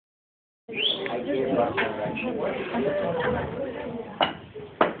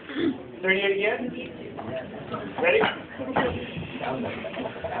38 again. Ready?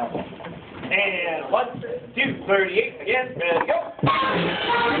 And 1, 2, 38 again. Ready, go.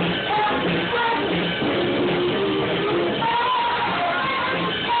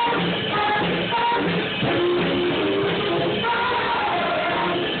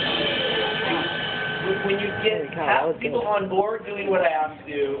 When you get half people on board doing what I have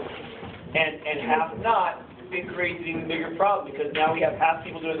to do, and half not, it creates an even bigger problem because now we have half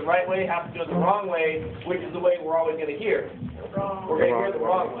people doing it the right way, half doing it the wrong way, which is the way we're always going to hear. We're going to hear the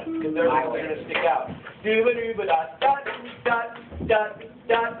wrong one because they're the ones that are going to stick out. Do-ba-doo-ba-dot, dot, dot, dot,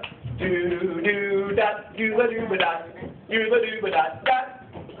 dot, do-do-dot, do-ba-doo-ba-dot, do-ba-doo-ba-dot, dot.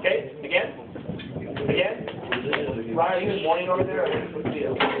 Okay, again. Again. Ryan, are you in mourning over there? What's the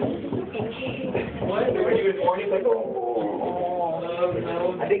deal? What? Are you in mourning? Like,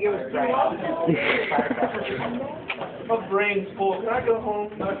 I think it was dry. My brain's full. Can I go home?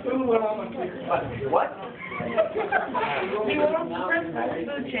 What? We went on the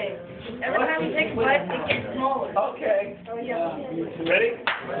food chain. Every time you take a bite, it gets smaller. Okay. Oh, yeah. Ready?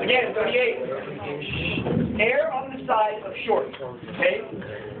 Again, 38. Air on the side of short. Okay?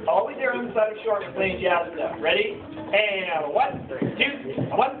 Always air on the side of short when playing jazz stuff. Ready? And 1,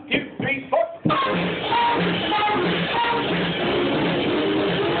 2, 3, 4.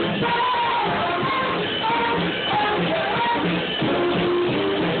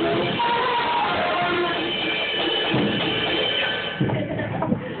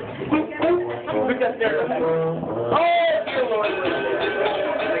 Look up there. Oh, dear Lord.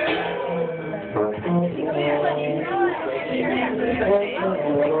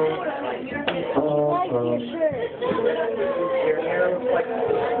 Your hair looks like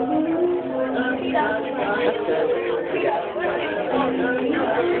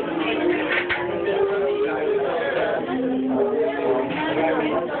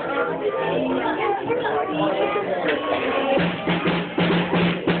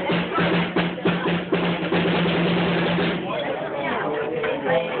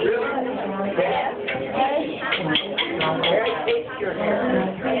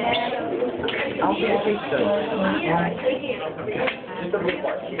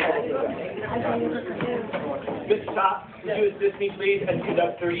Good stop. Would you assist me, please, and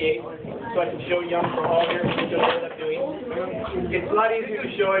conduct 38 so I can show Young for all here what I'm doing? It's a lot easier to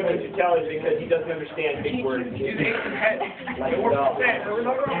show him than to tell him because he doesn't understand big words.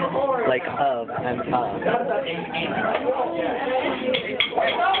 Like of and tough.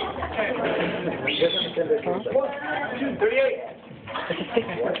 38.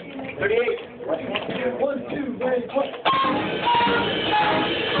 38. 1, 2, 3, 4.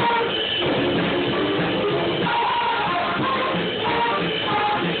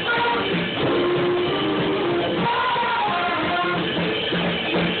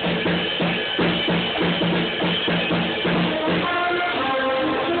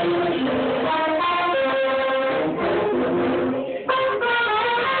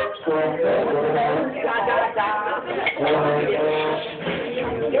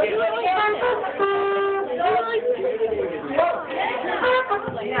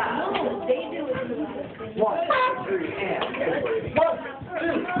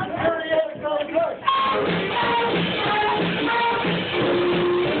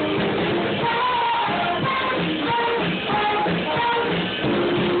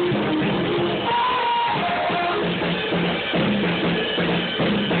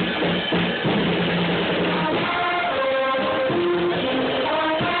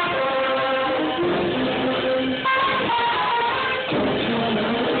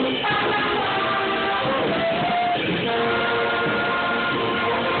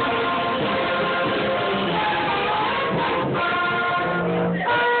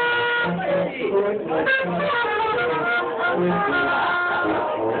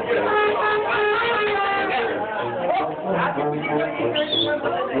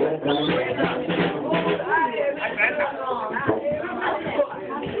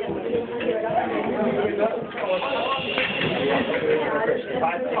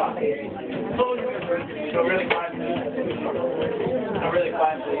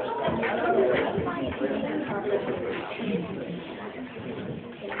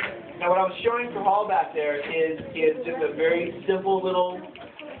 Now what I was showing for Hall back there is just a very simple little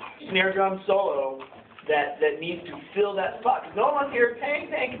snare drum solo that needs to fill that spot. No one wants to hear pang,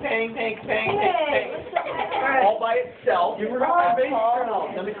 pang, pang, pang, pang, pang, pang, all by itself. You were not bass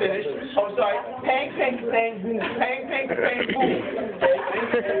drum. Let me finish. Oh, sorry. Pang, pang, pang, boom. Pang, pang, pang, boom.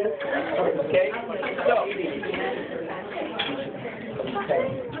 Okay? So.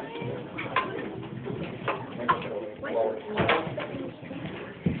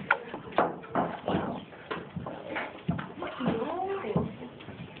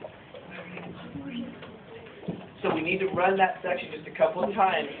 run that section just a couple of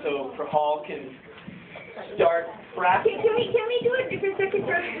times so Prahal can start practicing. Can we do a different second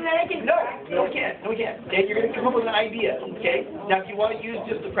first and then I can No, we can't. Okay, you're going to come up with an idea, okay? Now, if you want to use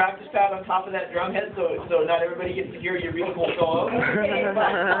just the practice pad on top of that drum head so not everybody gets to hear your really cool solo. Fun.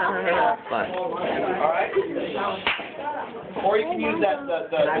 All right? Or you can use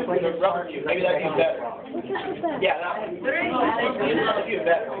the rubber cube. Maybe that'd be better. Yeah, that one. That'd be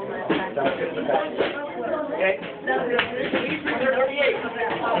better. Okay?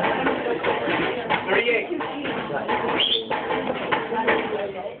 38. 38.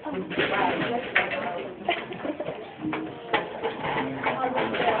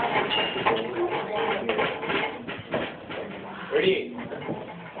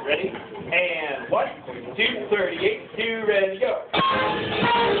 Ready? And 1, 2, 38, 2, ready, go.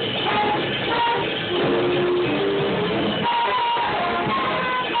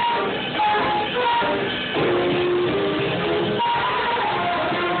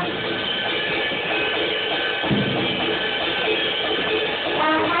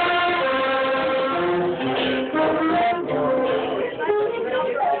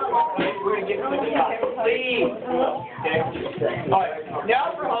 We're going to get to the top. Please. Okay. All right. Now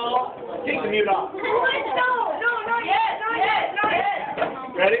for Hall, take the mute off. No, not yet.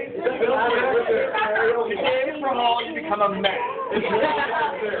 Ready? Today for Hall, you become a man. Win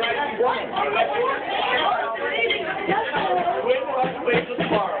wait till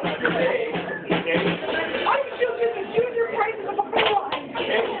tomorrow. Okay? I can still get the junior prices of a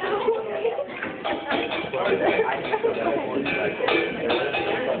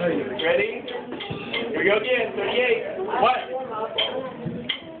Ready? Here we go again. 38.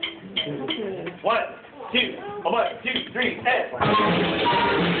 1, 2, 3, and.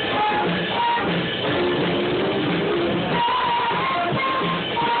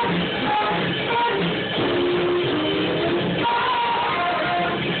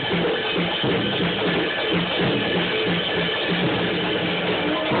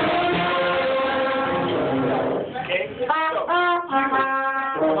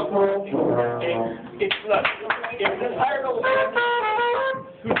 If this higher level man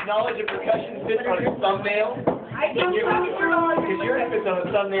whose knowledge of percussion fits on his thumbnail, because you're going to fit on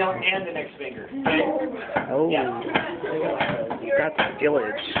the thumbnail and the next finger, okay? Oh, Yeah. that's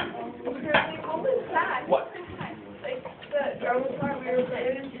skillage. What? Like the drum part we were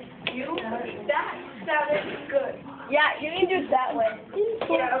playing, that sounded good. Yeah, you can do it that way.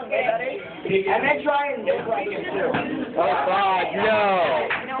 Yeah, okay. And then try and get like it too. Oh God, no!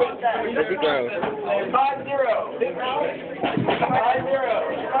 That'd be gross. 5-0. 5-0.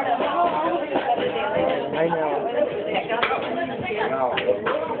 I know.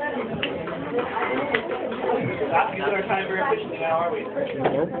 Not using our time very efficiently now, are we?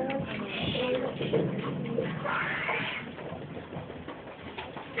 Nope.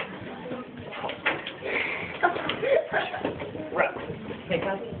 Right.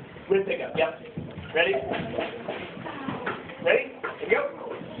 With pickup, yep. Ready? Ready? Here we go.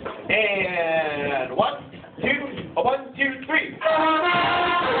 And 1, 2, 3.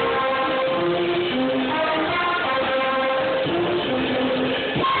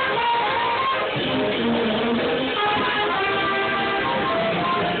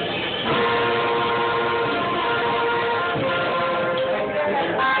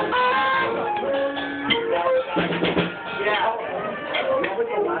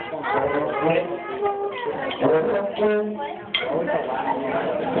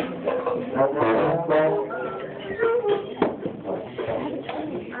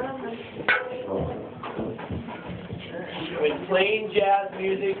 When playing jazz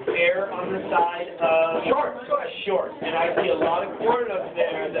music, err on the side of short. And I see a lot of chord notes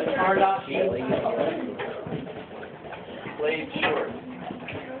there that are not being played short.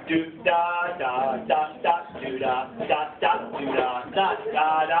 Do da da da da do da da da do da da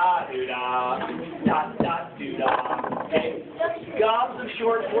da da do da da da do da. Okay, gobs of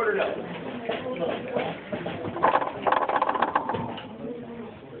short quarter notes.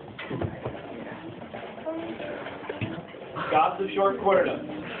 Gobs of short quarter notes.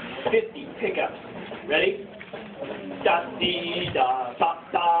 50 pickups. Ready? Da dee da da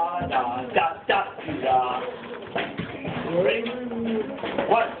da da da da do da. Ready?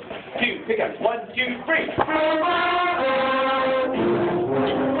 1, 2 pickups. 1, 2, 3.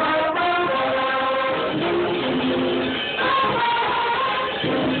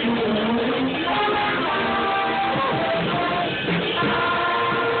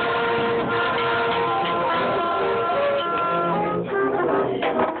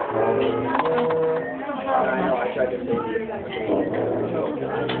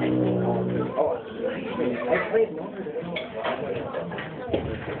 I played longer than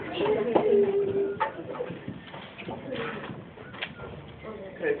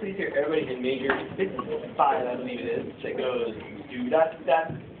Okay, please hear everybody in major 55, I believe it is, that goes do-da-da,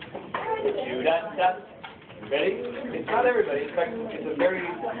 do-da-da. Ready? It's not everybody. In fact, it's a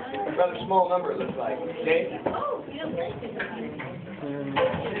rather small number, it looks like. Okay?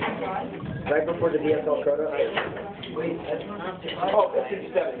 Right before the DSL coda. Oh, that's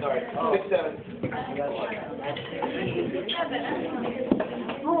 57, sorry. 57.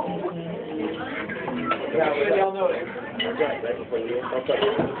 Yeah, but y'all know it. That's right before the DSL coda.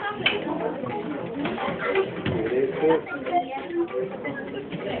 It is cool.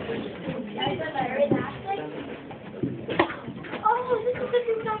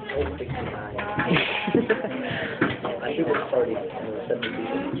 I think it's already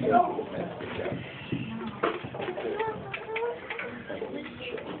 72.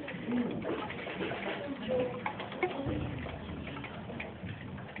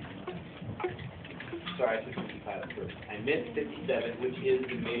 Sorry, I took 55 first. I meant 57, which is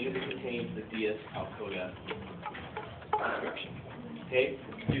the measure that contains the DS Alcoda construction. Okay?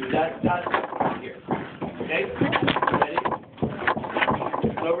 Do that here. Okay? Ready?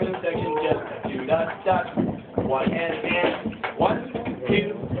 Over the section, just do that. One and 1,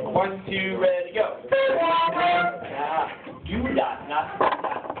 2, 1, 2, ready, go. Do that, not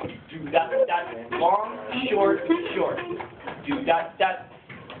that. Do that. Long, short. Do that.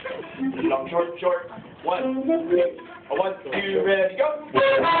 Long, short. 1, 2, 1, 2, ready, go.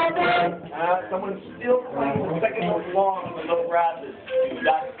 Someone's still playing the second note long on the low grasses. Do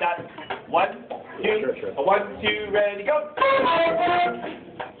that. 1, 2, 1, 2, ready, go.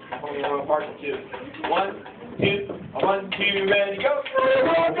 Only one part of 2. 1, 2, 1, 2, ready, go.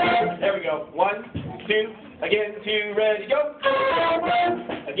 There we go. 1, 2, again, 2, ready, go.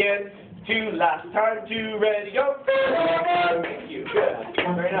 Again, 2, last time, 2, ready, go. Thank you. Good.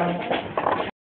 Very nice.